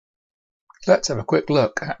Let's have a quick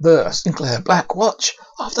look at the Sinclair Black Watch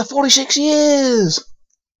after 46 years.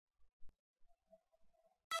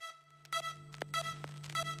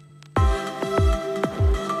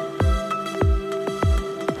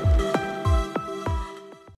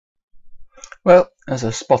 Well, as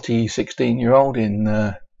a spotty 16-year-old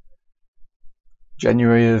in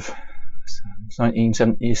January of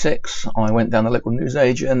 1976, I went down the local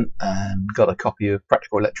newsagent and got a copy of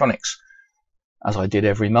Practical Electronics, as I did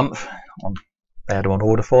every month. They had one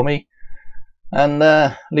order for me,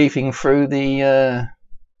 and leafing through the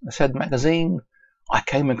said magazine, I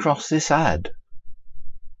came across this ad.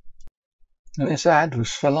 And this ad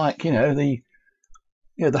was for, like, the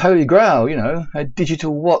Holy Grail, a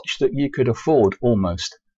digital watch that you could afford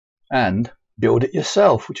almost, and build it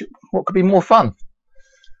yourself, what could be more fun?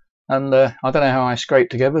 And I don't know how I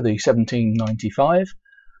scraped together the $17.95,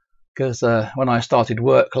 because when I started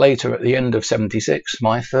work later at the end of 76,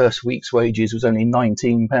 my first week's wages was only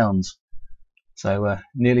 £19. So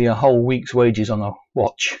nearly a whole week's wages on a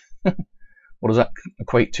watch. What does that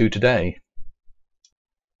equate to today?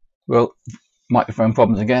 Well, microphone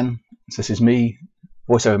problems again. So this is me,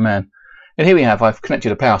 voiceover man. And here we have, I've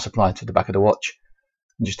connected a power supply to the back of the watch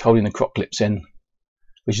and just holding the crock clips in,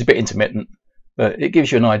 which is a bit intermittent, but it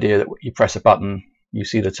gives you an idea that you press a button, you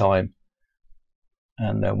see the time,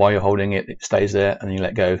 and while you're holding it, it stays there, and you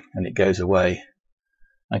let go and it goes away.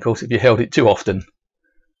 And of course, if you held it too often,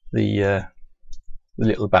 the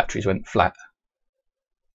little batteries went flat.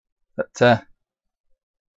 But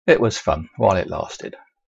it was fun while it lasted.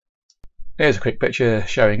 Here's a quick picture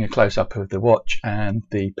showing a close-up of the watch and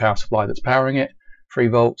the power supply that's powering it. 3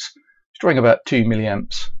 volts, it's drawing about 2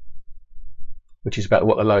 milliamps, which is about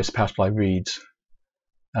what the lowest power supply reads.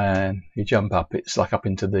 And you jump up, it's like up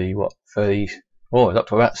into the 30, oh, it's up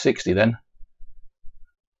to about 60 then.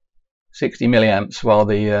 60 milliamps while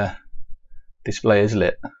the display is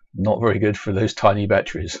lit. Not very good for those tiny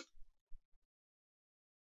batteries.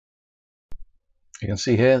 You can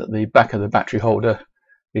see here that the back of the battery holder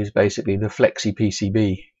is basically the flexi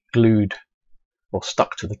PCB glued or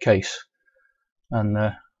stuck to the case, and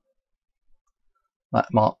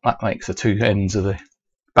that makes the 2 ends of the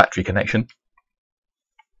battery connection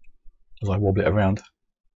as I wobble it around.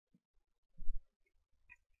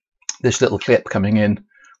 This little clip coming in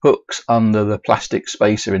hooks under the plastic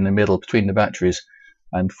spacer in the middle between the batteries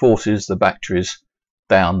and forces the batteries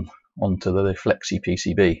down onto the flexi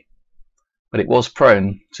PCB. But it was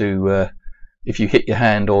prone to, if you hit your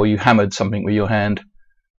hand or you hammered something with your hand,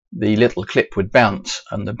 the little clip would bounce,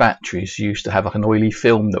 and the batteries used to have like an oily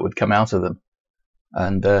film that would come out of them,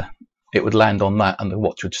 and it would land on that and the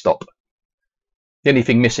watch would stop. The only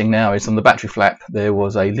thing missing now is on the battery flap there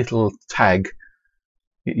was a little tag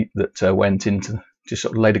that went into, just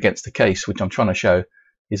sort of laid against the case, which I'm trying to show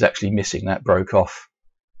is actually missing. That broke off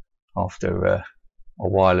after a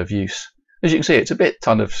while of use. As you can see, it's a bit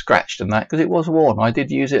kind of scratched and that, because it was worn. I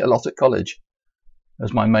did use it a lot at college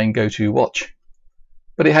as my main go-to watch,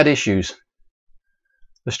 but it had issues.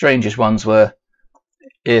 The strangest ones were,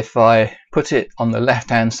 if I put it on the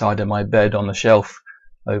left-hand side of my bed on the shelf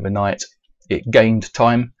overnight, it gained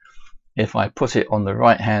time. If I put it on the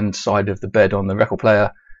right-hand side of the bed on the record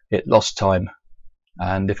player, it lost time.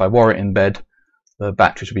 And if I wore it in bed, the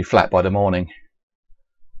batteries would be flat by the morning.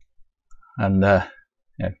 And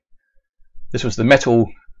this was the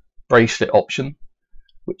metal bracelet option,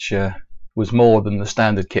 which was more than the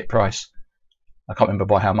standard kit price. I can't remember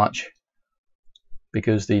by how much,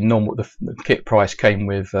 because the kit price came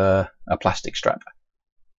with a plastic strap.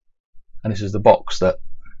 And this is the box that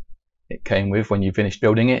it came with when you finished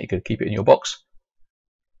building it. You could keep it in your box.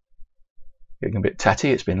 Getting a bit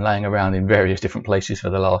tatty. It's been laying around in various different places for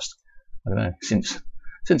the last, I don't know,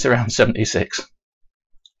 since around 76.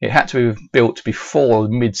 It had to have built before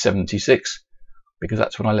mid 76, because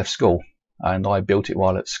that's when I left school, and I built it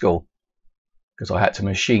while at school, because I had to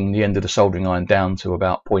machine the end of the soldering iron down to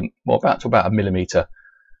about about a millimeter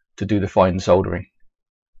to do the fine soldering.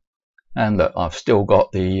 And look, I've still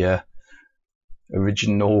got the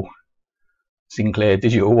original Sinclair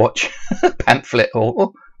digital watch pamphlet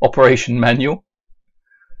or operation manual.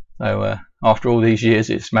 So after all these years,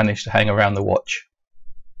 it's managed to hang around the watch,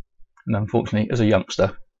 and unfortunately as a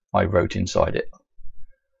youngster I wrote inside it.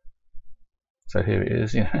 So here it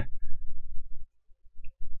is,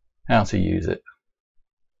 how to use it.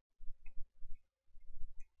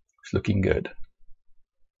 It's looking good.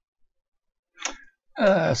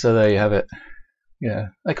 So there you have it.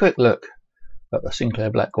 A quick look at the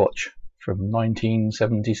Sinclair Black Watch from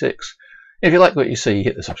 1976. If you like what you see,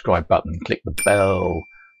 hit the subscribe button, click the bell,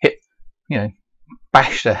 hit,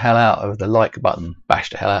 bash the hell out of the like button, bash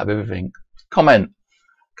the hell out of everything. comment.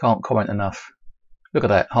 Can't comment enough. Look at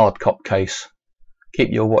that hard cop case.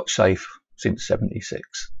 Keep your watch safe since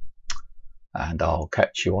 '76. And I'll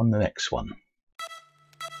catch you on the next one.